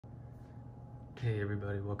Hey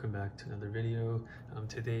everybody, welcome back to another video.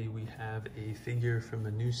 Today we have a figure from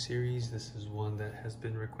a new series. This is one that has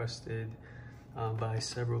been requested by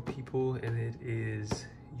several people, and it is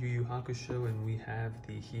Yu Yu Hakusho, and we have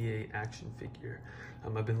the Hiei action figure.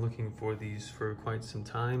 I've been looking for these for quite some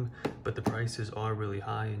time, but the prices are really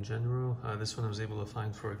high in general. This one I was able to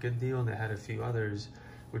find for a good deal, and they had a few others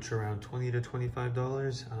which are around $20 to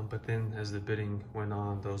 $25, but then as the bidding went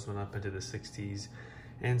on, those went up into the 60s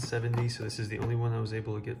and 70s, so this is the only one I was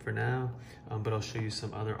able to get for now, but I'll show you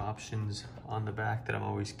some other options on the back that I'm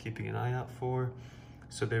always keeping an eye out for.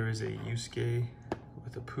 So there is a Yusuke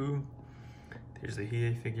with a poo, there's the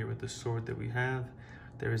Hiei figure with the sword that we have,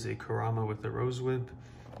 there is a Kurama with the rose whip,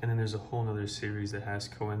 and then there's a whole other series that has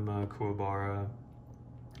Kurama, Kuwabara,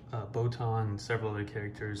 Botan, and several other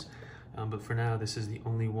characters. But for now, this is the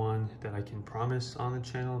only one that I can promise on the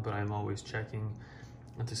channel, but I'm always checking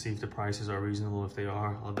to see if the prices are reasonable. If they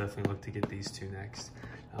are, I'll definitely look to get these two next.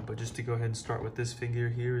 But just to go ahead and start with this figure,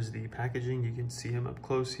 here is the packaging. You can see him up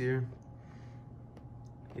close here.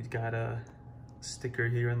 He's got a sticker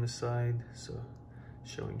here on the side, so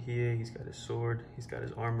showing Hiei. He's got his sword, he's got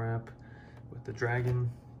his arm wrap with the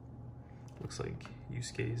dragon. Looks like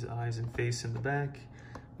Yusuke's eyes and face in the back.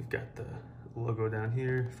 We've got the logo down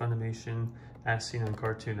here, Funimation, as seen on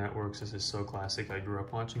Cartoon Networks. This is so classic. I grew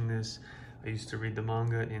up watching this. I used to read the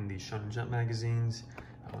manga in the Shonen Jump magazines,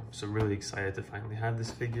 so really excited to finally have this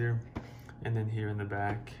figure. And then here in the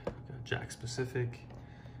back, we've got Jakks specific,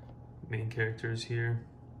 main characters here,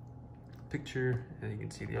 picture, and you can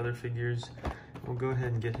see the other figures. We'll go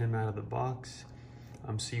ahead and get him out of the box,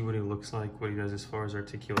 see what he looks like, what he does as far as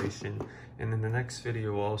articulation. And then the next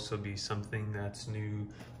video will also be something that's new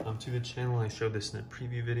to the channel. I showed this in a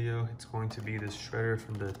preview video. It's going to be this Shredder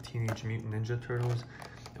from the Teenage Mutant Ninja Turtles.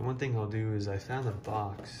 And one thing I'll do is I found a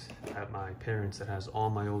box at my parents that has all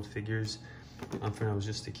my old figures from when I was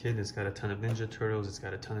just a kid. It's got a ton of Ninja Turtles, it's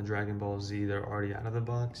got a ton of Dragon Ball Z. They're already out of the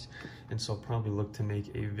box, and so I'll probably look to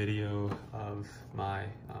make a video of my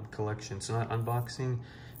collection. So not unboxing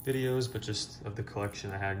videos, but just of the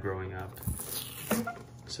collection I had growing up.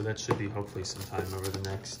 So that should be hopefully sometime over the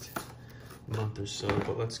next month or so.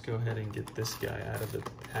 But let's go ahead and get this guy out of the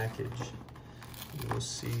package. And we'll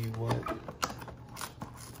see what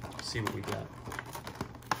we got.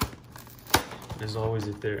 And as always,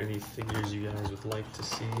 if there are any figures you guys would like to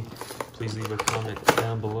see, please leave a comment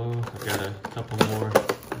down below. I've got a couple more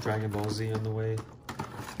Dragon Ball Z on the way,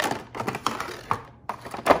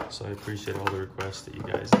 so I appreciate all the requests that you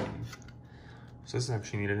guys leave. So this is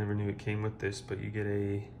actually neat. I never knew it came with this, but you get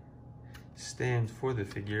a stand for the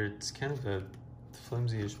figure. It's kind of a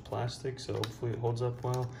flimsy-ish plastic, so hopefully it holds up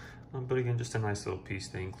well. But again, just a nice little piece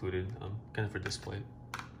they included, kind of for display.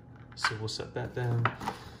 So we'll set that down,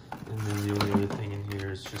 and then the only other thing in here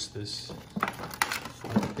is just this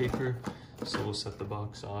flat paper. So we'll set the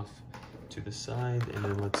box off to the side, and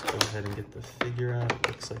then let's go ahead and get the figure out. It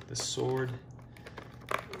looks like the sword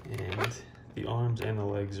and the arms and the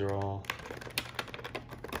legs are all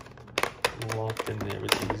locked in there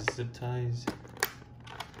with these zip ties.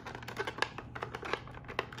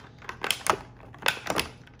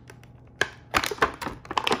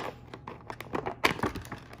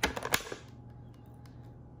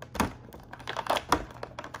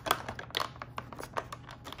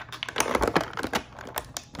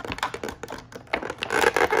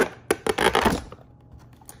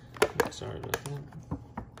 Sorry about that.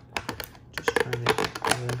 Just trying to get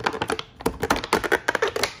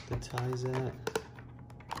the ties out.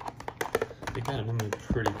 They got them in there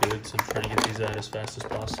pretty good, so I'm trying to get these out as fast as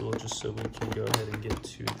possible just so we can go ahead and get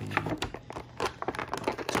to the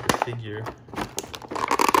figure.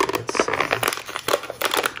 Let's see.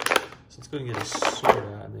 So let's go ahead and get his sword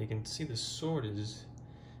out. And you can see the sword is,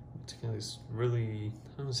 it's kind of this really,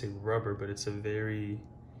 I don't want to say rubber, but it's a very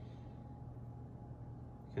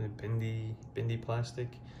kind of bendy plastic.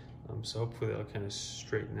 So hopefully that'll kind of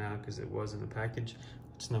straighten out because it was in the package.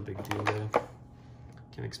 It's no big deal though.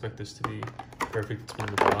 Can't expect this to be perfect. It's been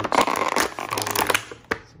in the box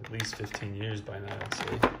for at least 15 years by now, I'd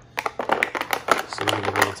say. So we'll give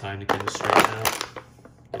it a little time to kind of straighten out.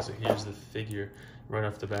 Okay, so here's the figure right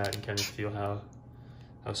off the bat, and kind of feel how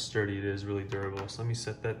sturdy it is, really durable. So let me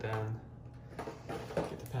set that down,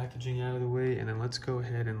 get the packaging out of the way, and then let's go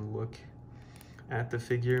ahead and look at the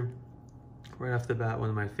figure. Right off the bat, one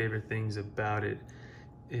of my favorite things about it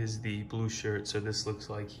is the blue shirt. So this looks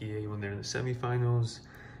like Hiei when they're in the semifinals,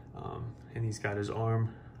 and he's got his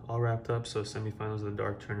arm all wrapped up. So semifinals of the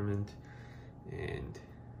dark tournament, and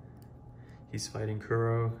he's fighting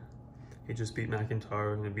Kuro. He just beat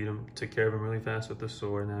McIntyre and beat him, took care of him really fast with the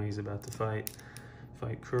sword. Now he's about to fight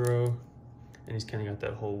Kuro. and he's kind of got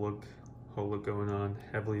that whole look going on,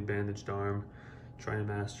 heavily bandaged arm, trying to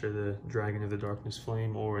master the Dragon of the Darkness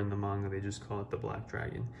Flame, or in the manga they just call it the Black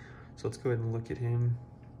Dragon. So let's go ahead and look at him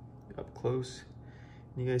up close.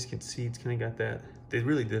 You guys can see it's kind of got that, they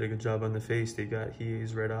really did a good job on the face. They got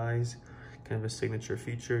Hiei's red eyes, kind of a signature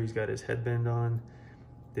feature. He's got his headband on.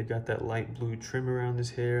 They've got that light blue trim around his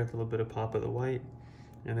hair, a little bit of pop of the white.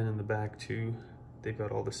 And then in the back too, they've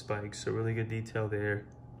got all the spikes. So really good detail there.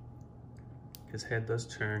 His head does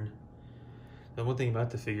turn. The one thing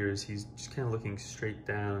about the figure is he's just kind of looking straight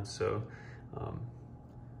down. So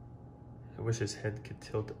I wish his head could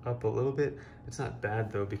tilt up a little bit. It's not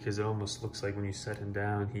bad though, because it almost looks like when you set him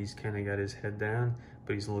down, he's kind of got his head down,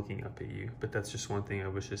 but he's looking up at you. But that's just one thing. I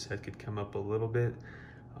wish his head could come up a little bit.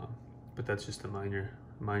 But that's just a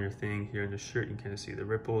minor thing. Here in the shirt, you can kind of see the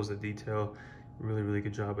ripples, the detail. Really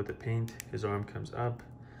good job with the paint. His arm comes up,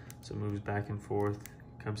 so it moves back and forth.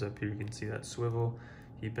 Comes up here, you can see that swivel.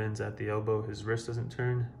 He bends at the elbow, his wrist doesn't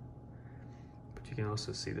turn. But you can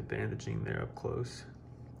also see the bandaging there up close.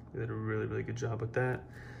 They did a really good job with that.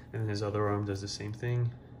 And then his other arm does the same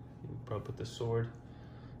thing. You can probably put the sword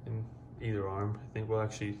in either arm. I think, well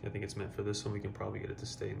actually, I think it's meant for this one. We can probably get it to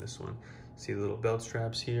stay in this one. See the little belt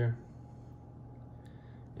straps here.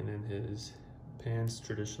 And then his pants,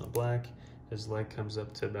 traditional black. His leg comes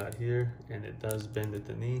up to about here, and it does bend at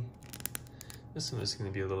the knee. This one is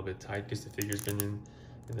going to be a little bit tight because the figure's been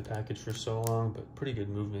in the package for so long, but pretty good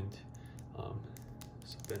movement.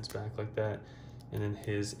 So it bends back like that. And then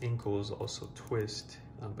his ankles also twist,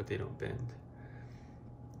 but they don't bend.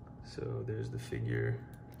 So there's the figure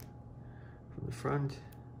from the front.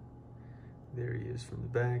 There he is from the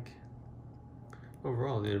back.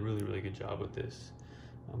 Overall, they did a really good job with this.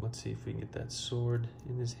 Let's see if we can get that sword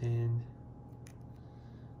in his hand.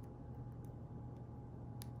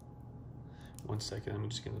 One second, I'm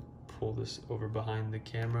just gonna pull this over behind the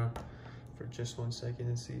camera for just 1 second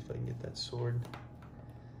and see if I can get that sword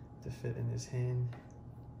to fit in his hand.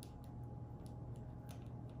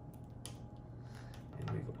 And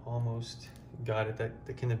we've almost got it. That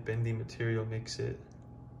the kind of bendy material makes it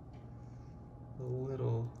a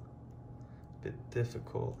little bit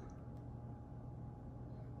difficult.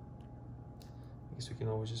 I guess we can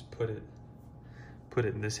always just put it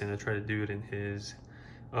in this hand. I tried to do it in his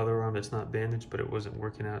other arm that's not bandaged, but it wasn't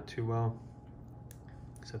working out too well.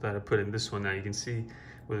 So I thought I'd put it in this one. Now you can see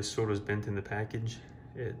where the sword was bent in the package.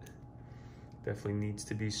 It definitely needs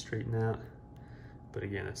to be straightened out. But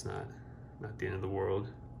again, it's not the end of the world.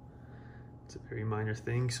 It's a very minor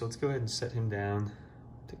thing. So let's go ahead and set him down.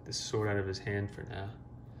 Take the sword out of his hand for now.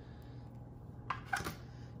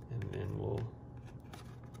 And then we'll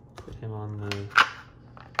put him on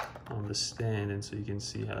the stand, and so you can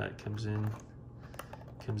see how that comes in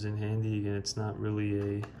handy. Again, it's not really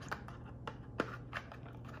a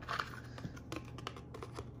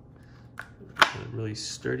really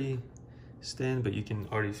sturdy stand, but you can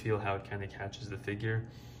already feel how it kind of catches the figure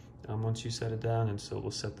once you set it down. And so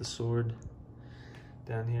we'll set the sword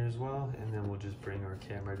down here as well, and then we'll just bring our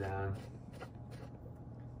camera down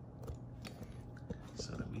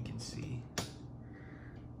so that we can see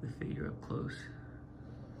the figure up close.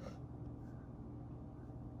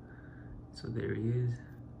 So there he is.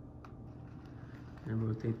 And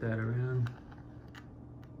rotate that around.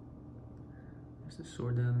 There's the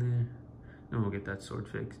sword down there. And we'll get that sword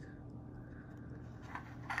fixed.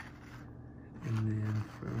 And then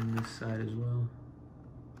from this side as well.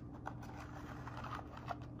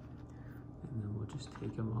 And then we'll just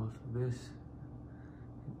take him off of this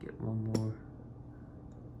and get one more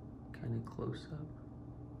kind of close up.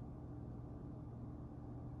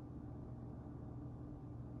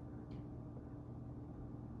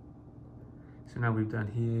 So now we've done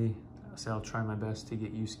Hiei, so I'll try my best to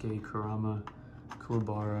get Yusuke, Kurama,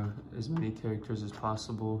 Kuwabara, as many characters as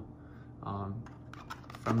possible from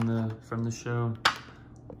the show.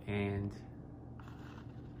 And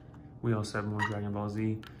we also have more Dragon Ball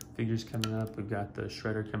Z figures coming up. We've got the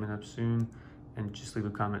Shredder coming up soon. And just leave a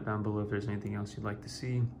comment down below if there's anything else you'd like to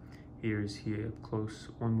see. Here's Hiei up close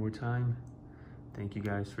one more time. Thank you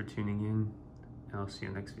guys for tuning in, and I'll see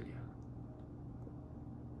you next video.